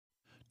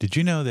Did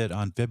you know that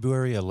on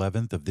February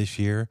 11th of this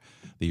year,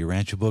 the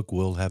Urantia book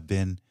will have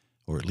been,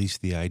 or at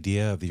least the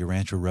idea of the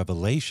Urantia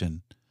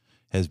Revelation,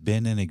 has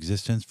been in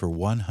existence for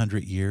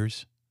 100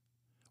 years?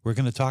 We're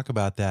going to talk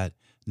about that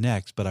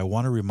next, but I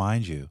want to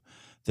remind you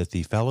that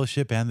the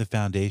Fellowship and the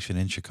Foundation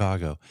in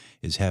Chicago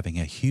is having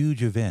a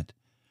huge event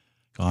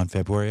on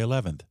February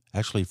 11th,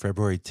 actually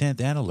February 10th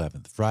and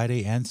 11th,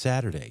 Friday and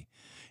Saturday.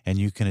 And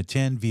you can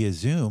attend via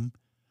Zoom,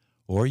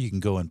 or you can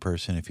go in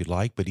person if you'd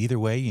like. But either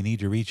way, you need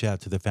to reach out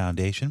to the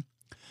foundation.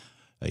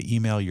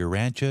 Email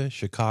Urantia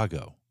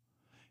Chicago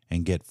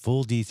and get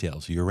full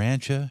details,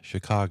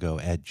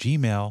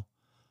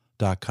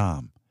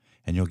 urantiachicago@gmail.com.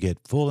 And you'll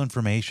get full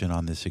information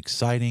on this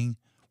exciting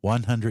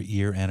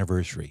 100-year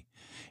anniversary.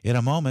 In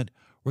a moment,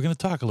 we're going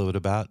to talk a little bit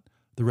about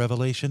the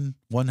Revelation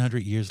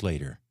 100 years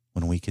later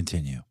when we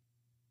continue.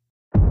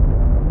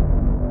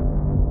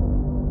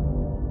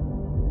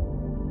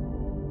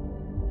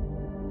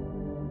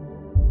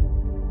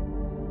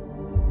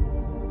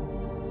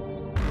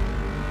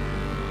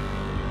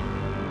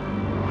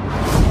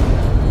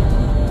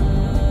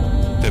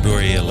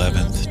 February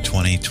 11th,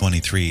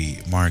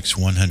 2023 marks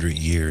 100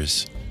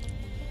 years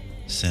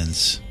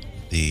since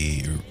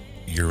the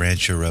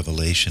Urantia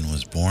Revelation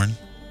was born.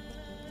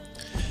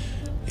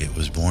 It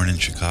was born in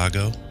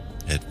Chicago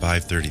at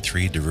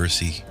 533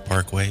 Diversey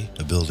Parkway,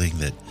 a building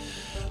that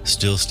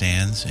still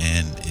stands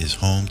and is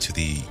home to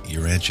the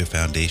Urantia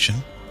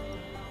Foundation.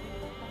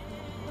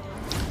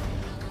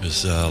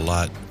 There's a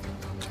lot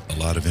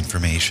of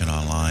information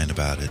online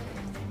about it.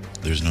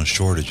 There's no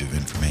shortage of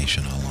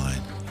information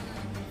online.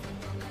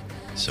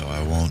 So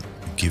I won't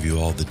give you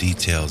all the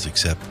details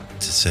except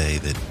to say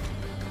that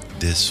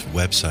this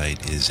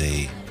website is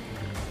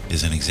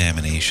an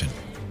examination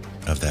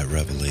of that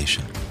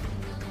revelation.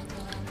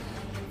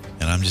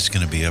 And I'm just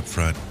going to be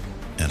upfront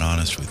and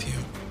honest with you.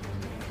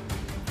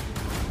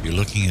 You're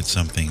looking at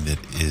something that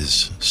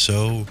is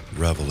so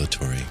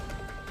revelatory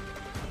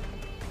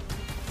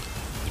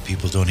that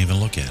people don't even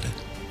look at it.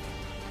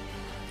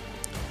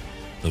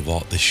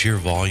 The sheer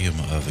volume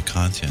of the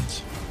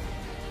content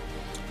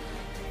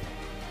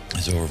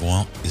is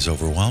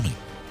overwhelming.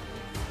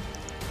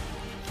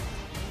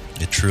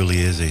 It truly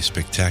is a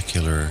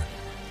spectacular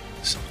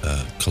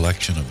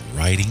collection of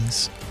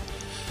writings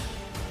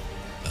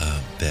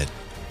that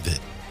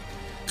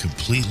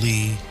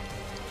completely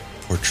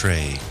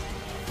portray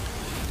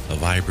a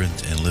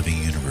vibrant and living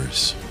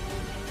universe.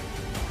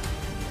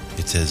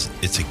 It's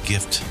a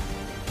gift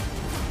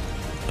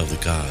of the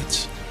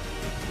gods.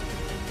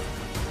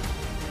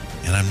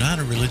 And I'm not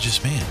a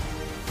religious man,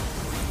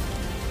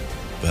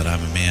 but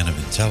I'm a man of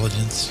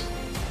intelligence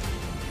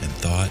and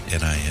thought,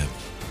 and I have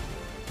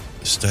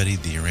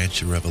studied the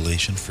Urantia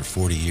Revelation for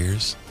 40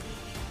 years.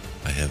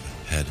 I have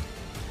had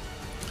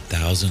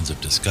thousands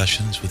of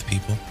discussions with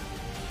people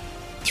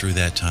through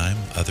that time,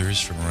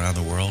 others from around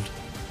the world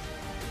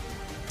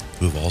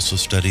who have also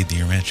studied the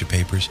Urantia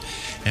papers.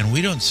 And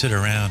we don't sit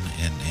around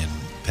and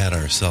pat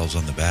ourselves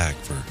on the back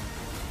for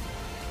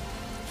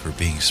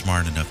being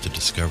smart enough to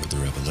discover the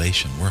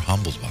revelation. We're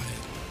humbled by it.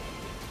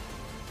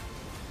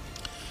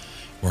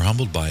 We're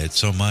humbled by it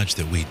so much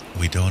that we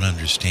don't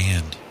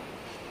understand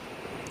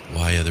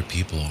why other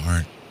people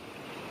aren't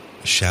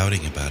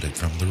shouting about it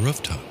from the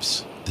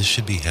rooftops. This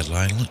should be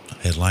headline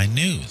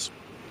news.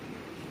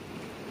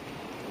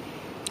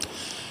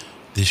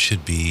 This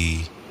should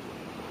be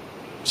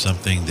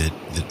something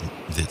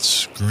that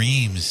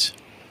screams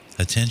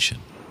attention.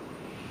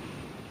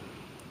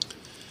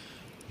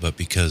 But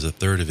because a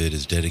third of it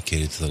is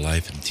dedicated to the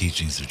life and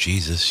teachings of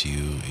Jesus,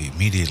 you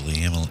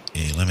immediately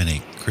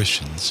eliminate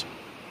Christians.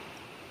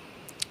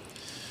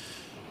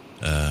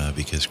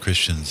 Because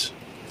Christians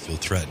feel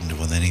threatened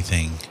when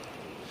anything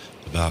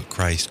about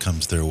Christ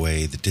comes their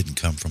way that didn't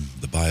come from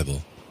the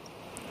Bible.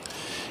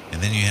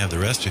 And then you have the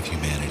rest of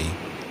humanity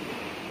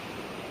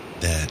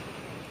that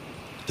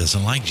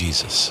doesn't like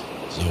Jesus,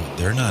 so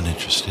they're not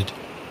interested.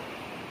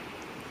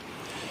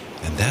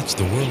 And that's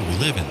the world we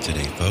live in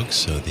today, folks.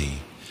 So the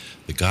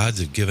gods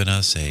have given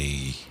us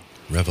a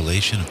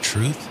revelation of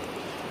truth,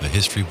 a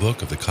history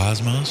book of the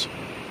cosmos,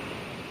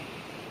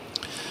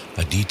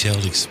 a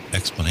detailed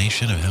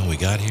explanation of how we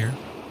got here,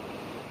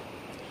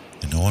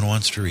 and no one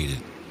wants to read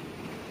it.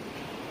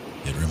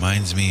 It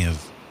reminds me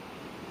of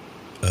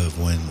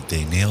when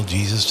they nailed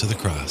Jesus to the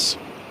cross.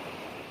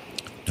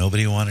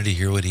 Nobody wanted to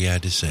hear what he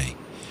had to say.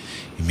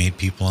 He made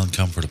people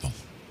uncomfortable.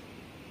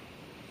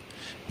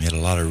 He made a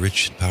lot of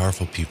rich and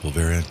powerful people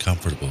very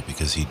uncomfortable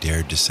because he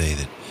dared to say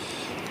that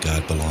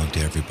God belonged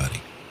to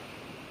everybody,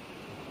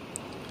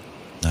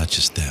 not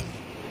just them.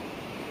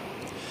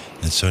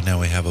 And so now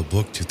we have a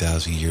book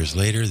 2,000 years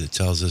later that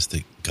tells us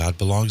that God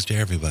belongs to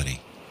everybody.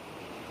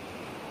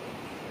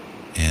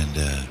 And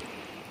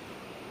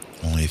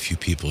only a few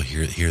people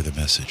hear the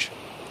message.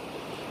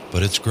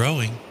 But it's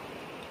growing.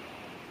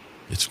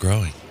 It's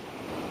growing.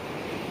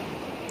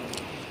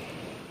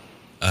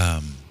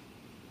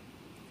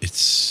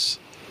 It's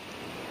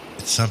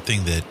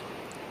something that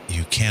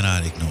you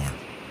cannot ignore.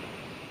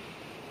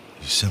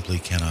 You simply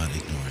cannot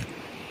ignore it.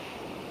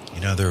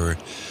 You know, there were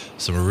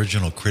some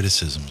original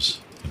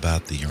criticisms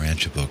about the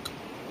Urantia book.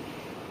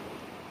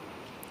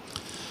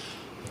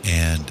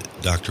 And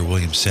Dr.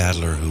 William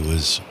Sadler, who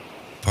was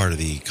part of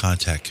the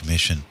Contact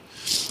Commission,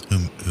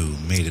 who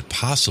made it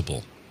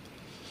possible,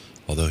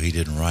 although he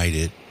didn't write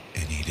it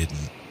and he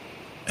didn't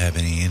have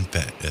any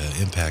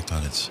impact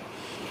on its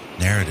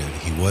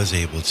narrative, he was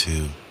able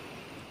to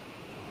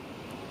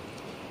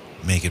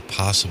make it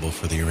possible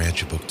for the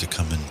Urantia book to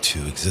come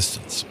into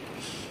existence.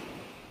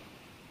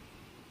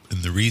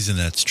 And the reason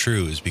that's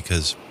true is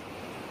because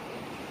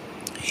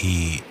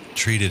he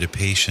treated a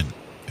patient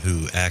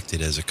who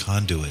acted as a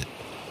conduit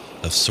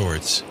of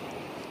sorts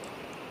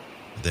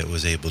that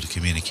was able to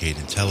communicate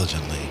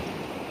intelligently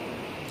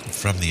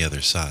from the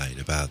other side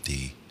about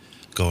the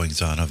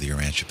goings-on of the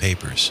Urantia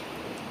papers.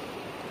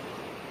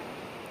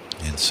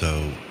 And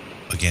so,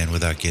 again,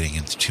 without getting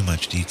into too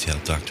much detail,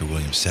 Dr.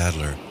 William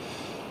Sadler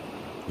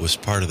was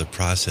part of the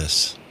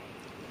process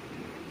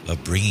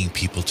of bringing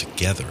people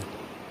together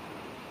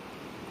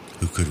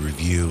who could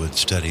review and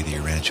study the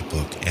Urantia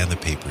book and the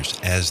papers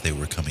as they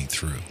were coming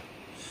through.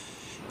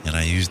 And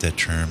I use that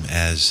term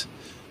as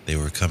they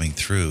were coming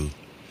through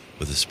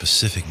with a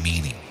specific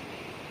meaning.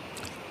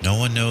 No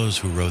one knows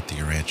who wrote the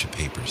Urantia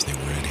papers. They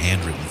were in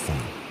handwritten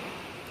form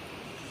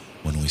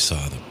when we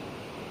saw them.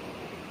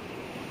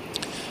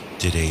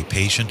 Did a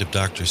patient of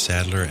Dr.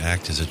 Sadler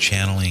act as a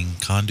channeling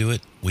conduit?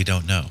 We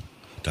don't know.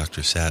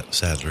 Dr.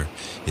 Sadler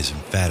is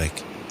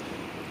emphatic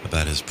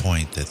about his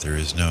point that there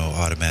is no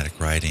automatic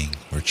writing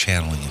or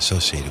channeling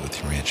associated with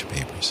the Urantia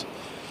papers.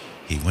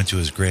 He went to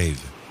his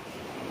grave,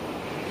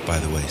 by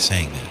the way,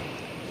 saying that.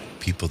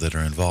 People that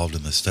are involved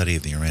in the study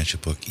of the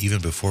Urantia book, even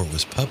before it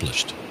was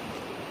published,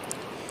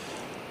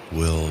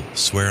 will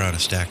swear on a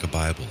stack of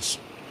Bibles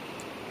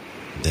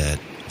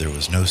that there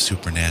was no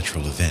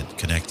supernatural event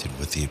connected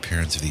with the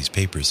appearance of these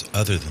papers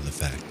other than the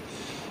fact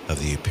of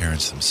the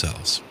appearance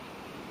themselves.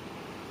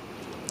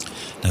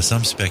 Now,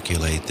 some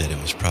speculate that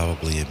it was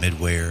probably a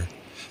midwayer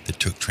that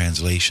took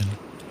translation.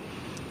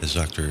 As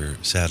Dr.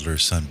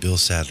 Sadler's son Bill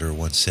Sadler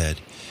once said,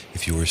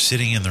 if you were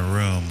sitting in the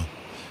room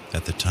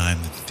at the time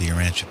that the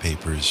Urantia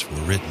papers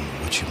were written,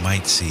 what you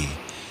might see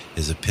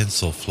is a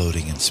pencil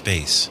floating in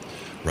space,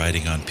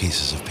 writing on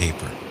pieces of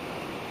paper.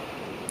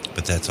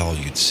 But that's all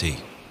you'd see.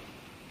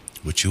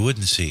 What you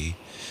wouldn't see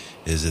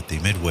is that the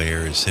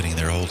midwayer is sitting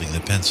there holding the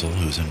pencil,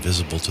 who's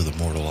invisible to the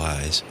mortal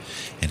eyes,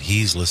 and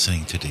he's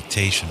listening to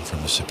dictation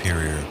from the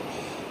superior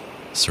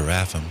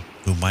seraphim,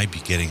 who might be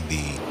getting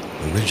the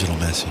original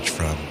message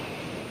from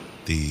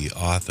the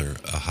author,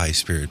 a high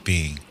spirit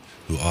being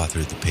who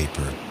authored the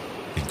paper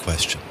in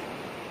question.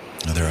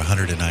 Now, there are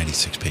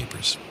 196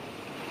 papers.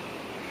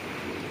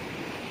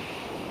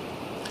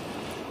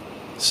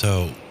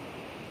 So,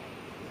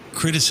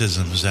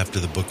 criticisms after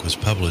the book was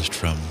published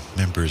from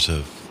members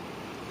of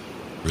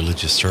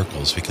religious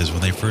circles, because when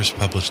they first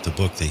published the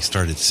book, they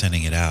started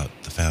sending it out,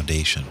 the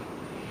foundation.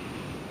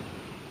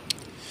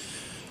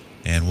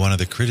 And one of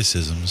the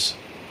criticisms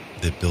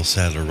that Bill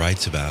Sadler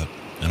writes about,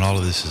 and all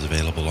of this is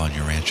available on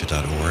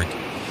urantia.org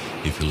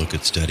if you look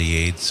at study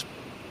aids.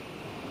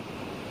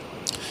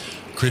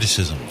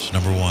 Criticisms.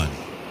 Number one,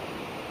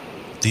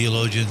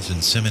 theologians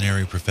and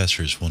seminary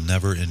professors will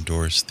never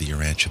endorse the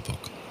Urantia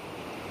book.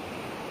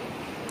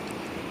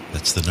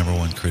 That's the number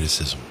one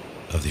criticism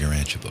of the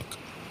Urantia book.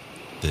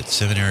 That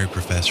seminary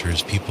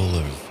professors, people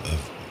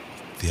of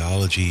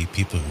theology,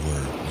 people who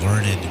are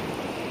learned,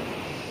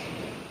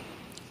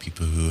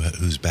 people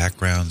whose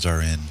backgrounds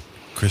are in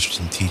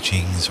Christian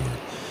teachings or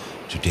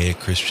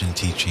Judaic-Christian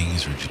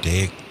teachings or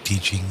Judaic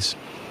teachings.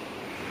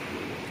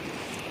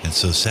 And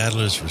so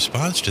Sadler's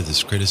response to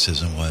this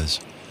criticism was,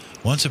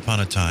 once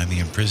upon a time, the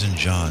imprisoned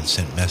John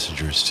sent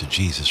messengers to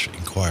Jesus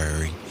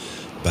inquiring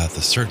about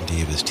the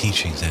certainty of his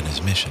teachings and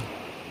his mission.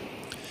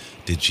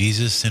 Did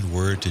Jesus send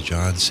word to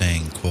John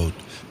saying, quote,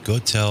 go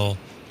tell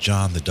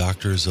John the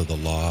doctors of the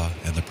law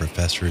and the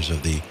professors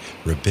of the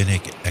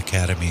rabbinic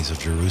academies of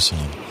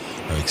Jerusalem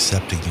are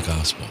accepting the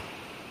gospel.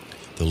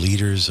 The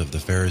leaders of the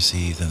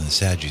Pharisees and the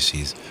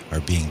Sadducees are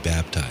being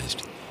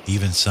baptized.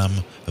 Even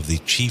some of the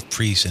chief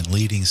priests and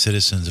leading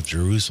citizens of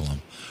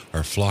Jerusalem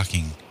are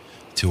flocking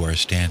to our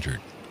standard.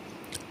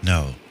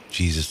 No,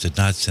 Jesus did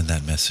not send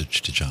that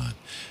message to John,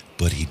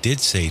 but he did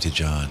say to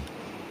John,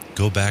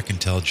 go back and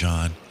tell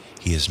John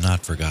he is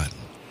not forgotten.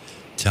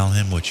 Tell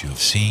him what you have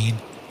seen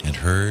and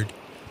heard,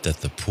 that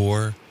the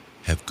poor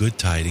have good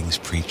tidings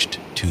preached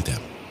to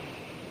them.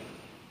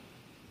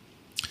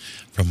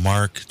 From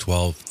Mark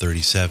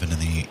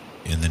 12:37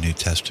 in the New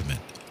Testament,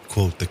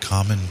 quote, the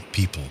common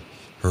people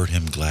heard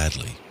him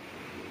gladly.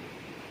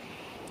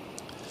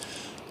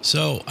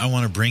 So I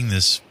want to bring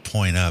this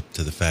point up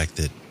to the fact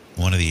that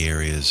one of the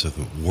areas of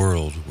the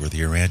world where the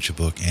Urantia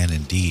book and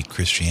indeed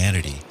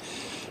Christianity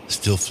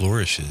still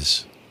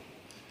flourishes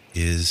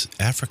is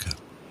Africa.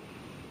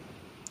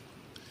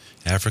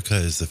 Africa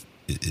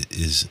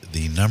is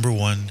the number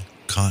one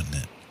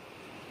continent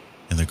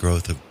in the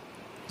growth of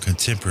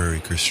contemporary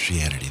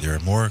Christianity. There are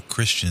more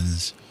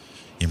Christians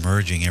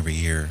emerging every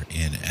year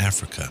in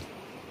Africa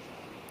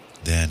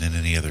than in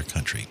any other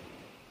country.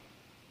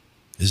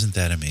 Isn't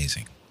that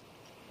amazing?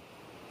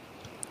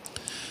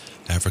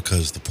 Africa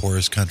is the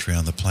poorest country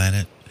on the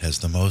planet, has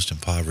the most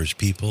impoverished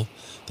people,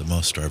 the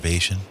most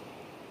starvation.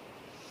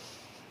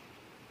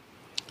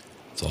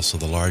 It's also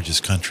the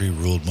largest country,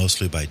 ruled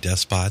mostly by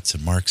despots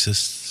and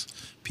Marxists,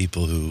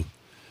 people who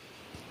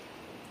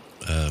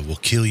will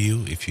kill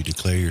you if you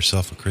declare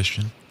yourself a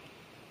Christian.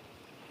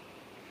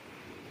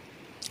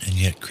 And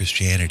yet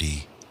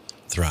Christianity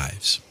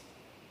thrives.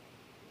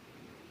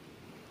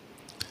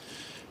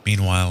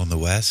 Meanwhile, in the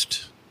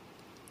West,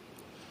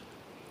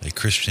 a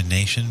Christian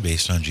nation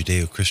based on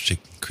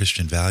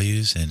Judeo-Christian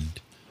values, and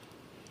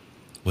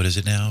what is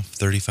it now?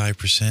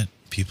 35%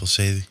 people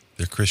say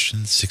they're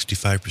Christians,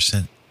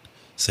 65%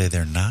 say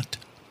they're not.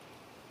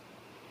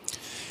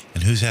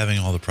 And who's having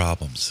all the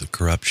problems? The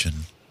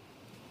corruption.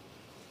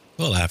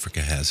 Well,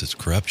 Africa has its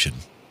corruption,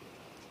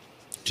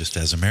 just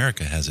as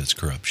America has its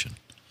corruption.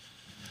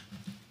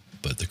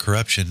 But the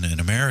corruption in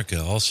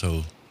America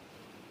also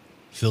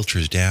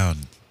filters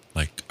down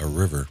like a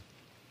river.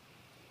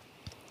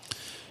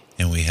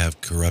 And we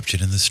have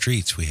corruption in the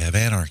streets. We have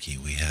anarchy.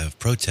 We have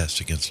protests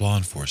against law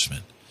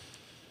enforcement.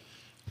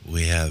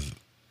 We have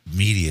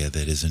media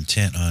that is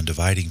intent on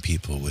dividing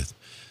people with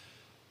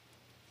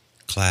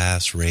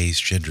class,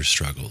 race, gender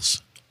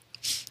struggles.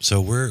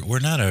 So we're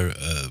not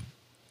a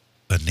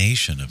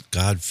nation of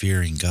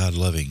God-fearing,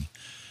 God-loving,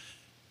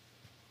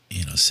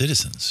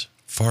 citizens.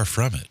 Far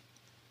from it.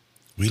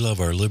 We love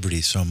our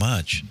liberty so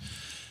much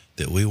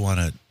that we want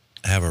to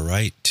have a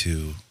right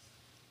to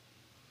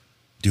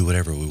do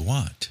whatever we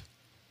want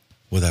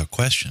without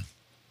question.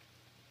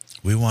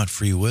 We want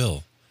free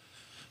will,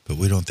 but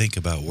we don't think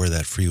about where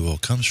that free will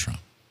comes from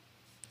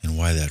and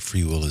why that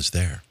free will is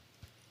there.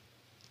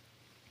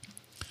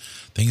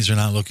 Things are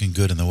not looking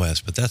good in the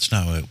West, but that's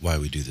not why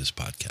we do this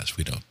podcast.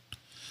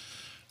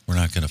 We're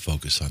not going to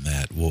focus on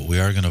that. What we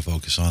are going to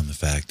focus on, the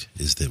fact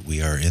is that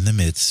we are in the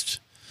midst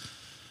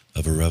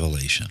of a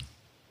revelation.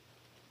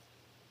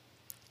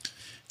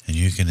 And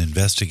you can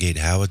investigate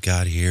how it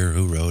got here,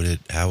 who wrote it,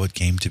 how it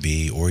came to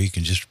be, or you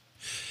can just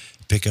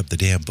pick up the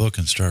damn book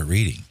and start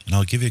reading. And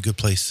I'll give you a good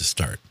place to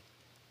start.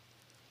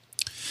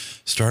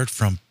 Start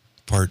from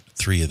part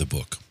 3 of the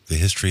book, The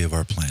History of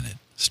Our Planet.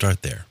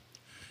 Start there.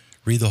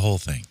 Read the whole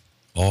thing,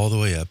 all the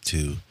way up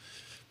to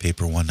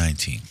paper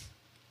 119.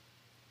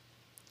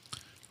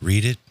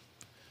 Read it,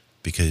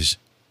 because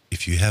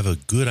if you have a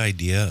good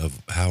idea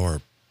of how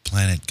our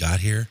planet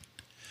got here,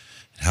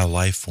 and how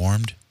life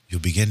formed,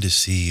 you'll begin to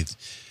see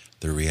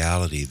the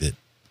reality that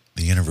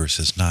the universe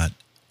is not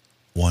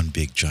one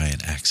big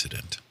giant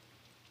accident.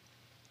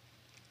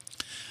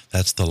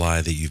 That's the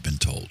lie that you've been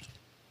told.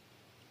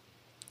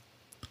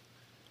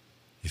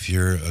 If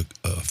you're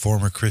a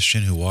former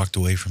Christian who walked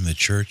away from the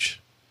church,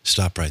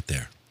 stop right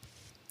there.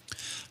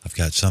 I've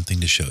got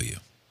something to show you.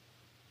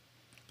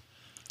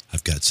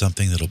 I've got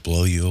something that'll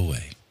blow you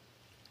away.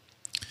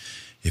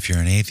 If you're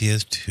an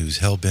atheist who's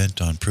hell-bent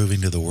on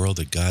proving to the world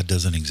that God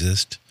doesn't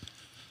exist,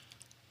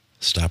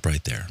 stop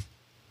right there.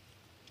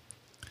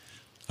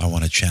 I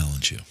want to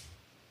challenge you.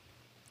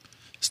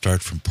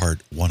 Start from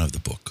part 1 of the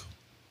book.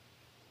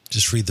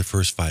 Just read the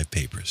first 5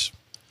 papers.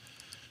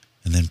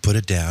 And then put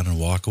it down and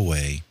walk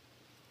away.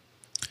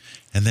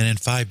 And then in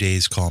 5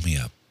 days, call me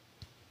up.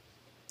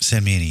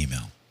 Send me an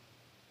email.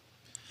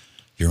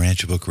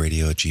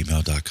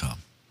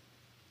 YourRanchoBookRadio@gmail.com.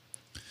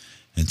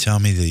 And tell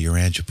me that your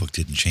Rancho book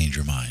didn't change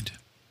your mind.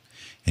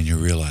 And you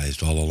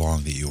realized all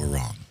along that you were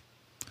wrong.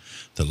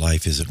 That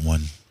life is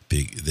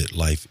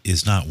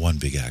not one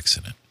big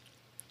accident.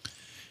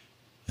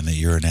 And that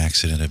you're an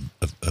accident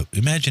of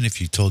imagine if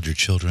you told your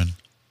children,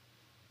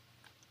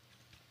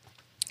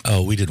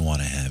 oh, we didn't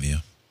want to have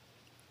you.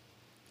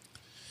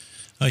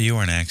 Oh, you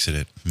were an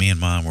accident. Me and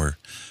Mom were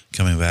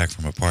coming back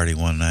from a party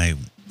one night.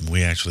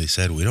 We actually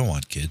said we don't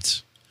want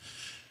kids.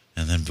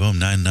 And then boom,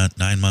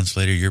 9 months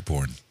later, you're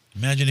born.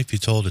 Imagine if you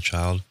told a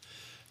child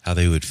how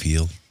they would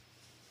feel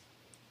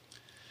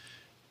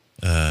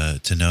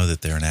to know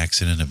that they're an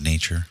accident of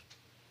nature.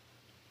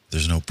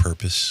 There's no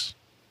purpose.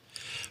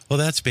 Well,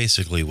 that's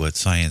basically what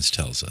science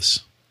tells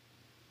us.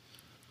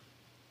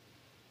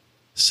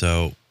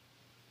 So,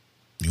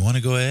 you want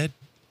to go ahead?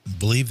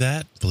 Believe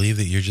that? Believe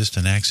that you're just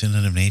an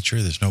accident of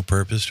nature? There's no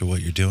purpose to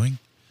what you're doing?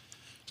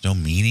 There's no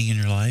meaning in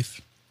your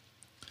life?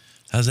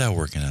 How's that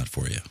working out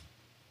for you?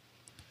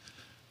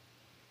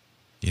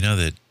 You know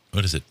that,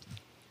 40%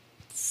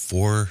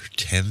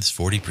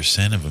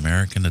 of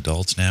American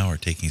adults now are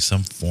taking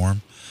some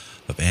form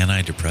of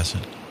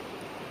antidepressant?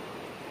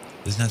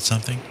 Isn't that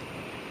something?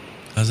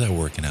 How's that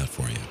working out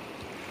for you?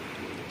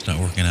 It's not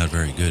working out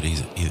very good,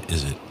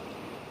 is it?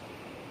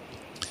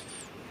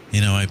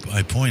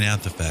 I point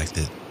out the fact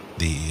that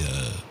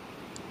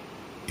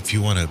if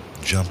you want to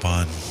jump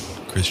on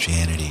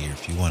Christianity, or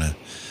if you want to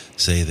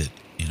say that,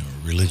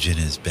 religion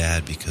is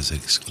bad because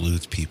it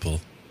excludes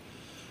people,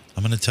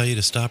 I'm going to tell you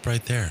to stop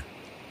right there.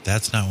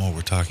 That's not what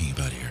we're talking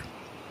about here.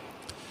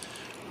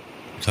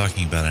 We're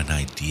talking about an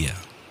idea.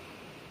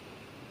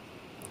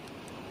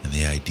 And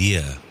the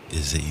idea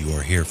is that you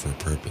are here for a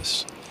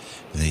purpose,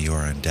 and that you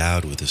are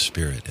endowed with a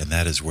spirit, and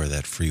that is where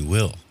that free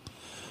will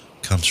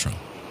comes from.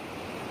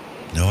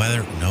 No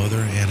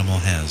other animal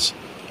has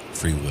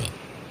free will.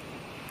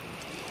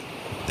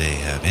 They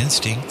have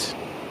instinct,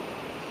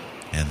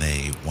 and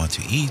they want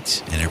to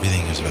eat, and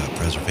everything is about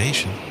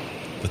preservation,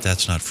 but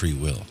that's not free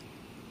will.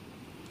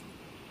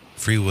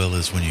 Free will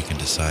is when you can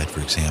decide,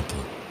 for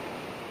example,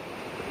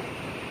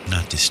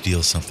 not to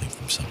steal something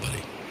from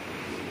somebody.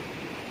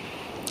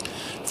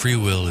 Free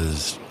will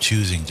is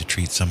choosing to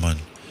treat someone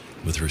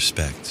with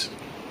respect,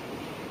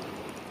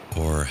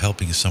 or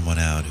helping someone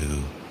out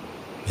who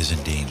is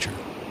in danger.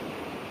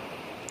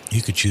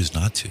 You could choose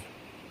not to,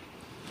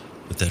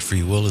 but that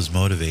free will is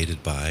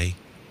motivated by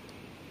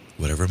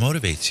whatever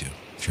motivates you.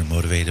 If you're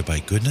motivated by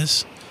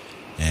goodness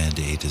and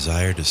a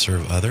desire to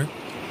serve other,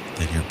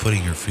 then you're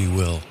putting your free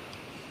will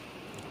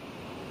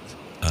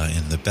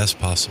in the best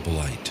possible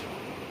light.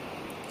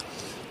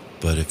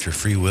 But if your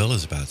free will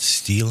is about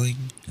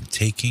stealing and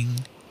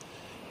taking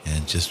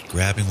and just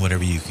grabbing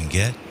whatever you can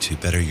get to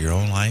better your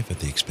own life at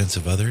the expense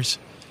of others,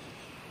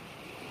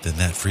 then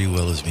that free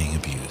will is being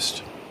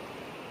abused.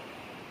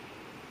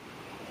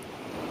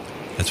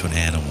 That's what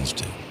animals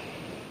do.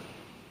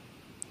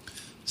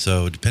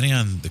 So depending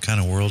on the kind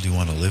of world you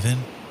want to live in,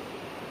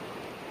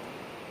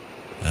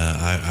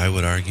 I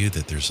would argue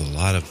that there's a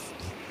lot of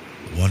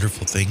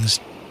wonderful things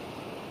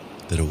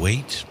that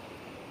await,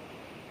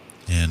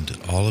 and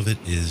all of it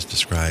is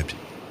described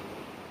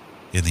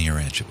in the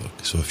Urantia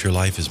book. So if your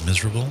life is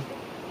miserable,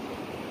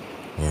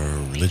 or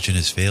religion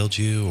has failed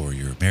you, or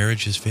your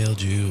marriage has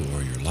failed you,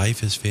 or your life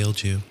has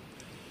failed you,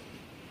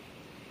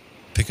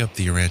 pick up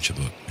the Urantia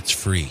book. It's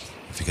free.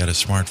 If you got a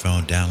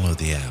smartphone, download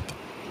the app.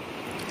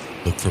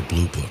 Look for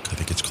Blue Book. I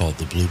think it's called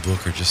the Blue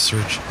Book, or just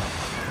search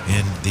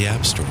in the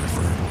App Store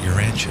for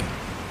Urantia.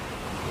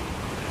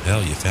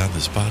 Hell, you found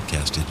this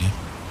podcast, didn't you?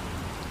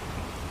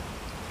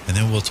 And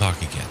then we'll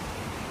talk again.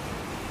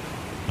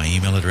 My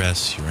email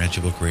address,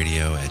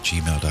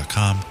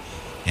 urantiabookradio@gmail.com.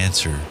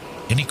 Answer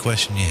any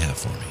question you have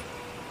for me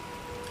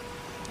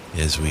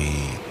as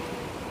we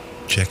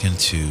check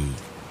into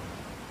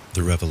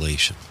the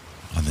revelation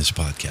on this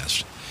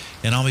podcast.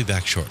 And I'll be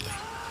back shortly.